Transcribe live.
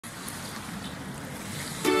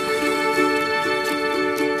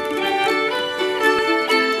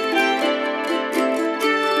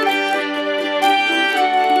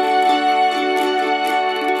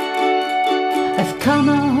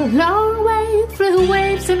through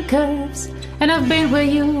waves and curves, and I've been where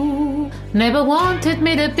you never wanted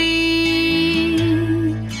me to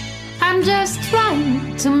be. I'm just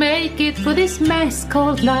trying to make it for this mess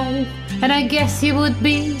called life, and I guess you would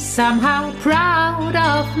be somehow proud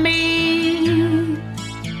of me.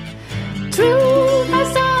 Truth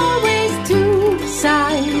has always two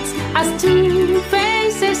sides, as two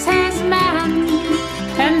faces has man,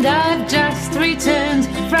 and I've just returned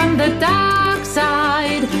from the dark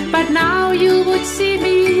side, but now you would see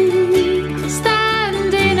me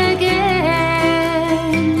standing again.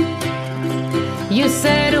 You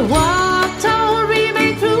said walk tall,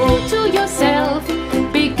 remain true to yourself,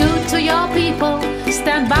 be good to your people,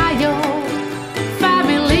 stand by your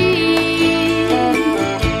family,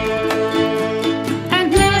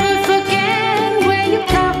 and never forget where you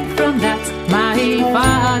come from. That's my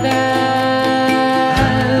father's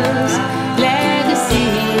legacy.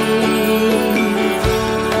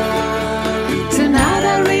 Tonight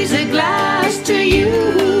I raise a glass to you,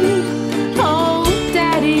 oh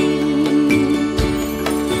Daddy.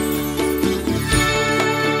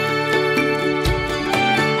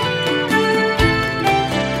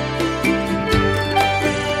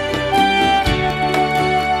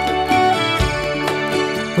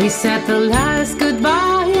 We said the last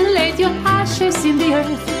goodbye and laid your ashes in the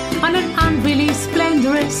earth on an unreally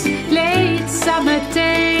splendorous late summer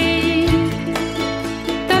day.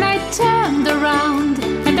 Then I turned around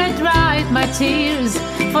and I dried my tears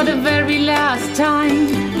for the very last time.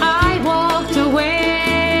 I walked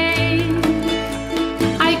away.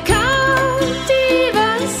 I can't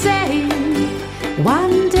even say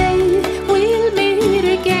one day we'll meet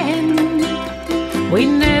again. We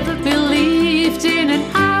never believed in an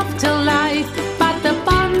afterlife, but the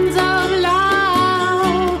bonds of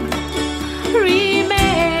love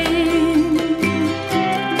remain.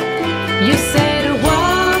 You said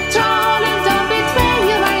walk tall and don't betray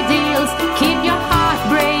your ideals, keep your heart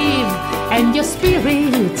brave and your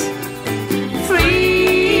spirit free.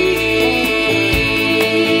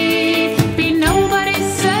 Be nobody's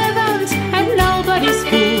servant and nobody's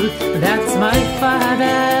fool. That's my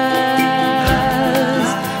father's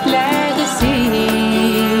legacy.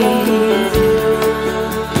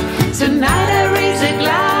 Tonight I raise a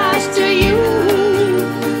glass to you,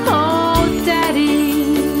 oh Daddy.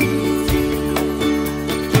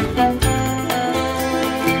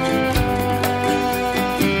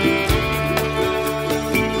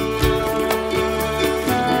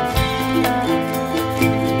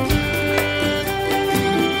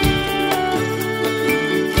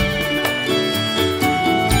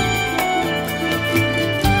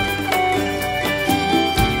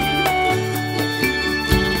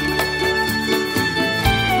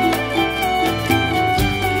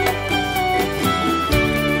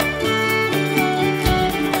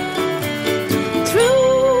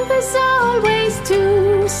 Truth is always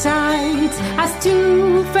two sides, as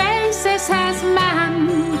two faces has man,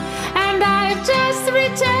 and I've just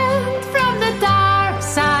returned from the dark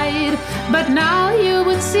side, but now you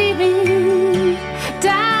would see me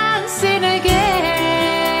dancing again.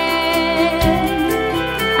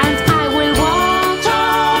 And I will walk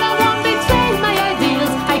tall, I won't betray my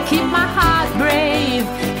ideals, I keep my heart brave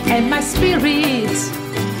and my spirit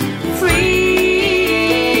free.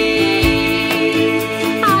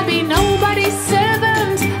 I'll be nobody's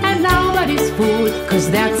servant and nobody's fool, 'cause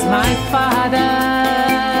that's my father.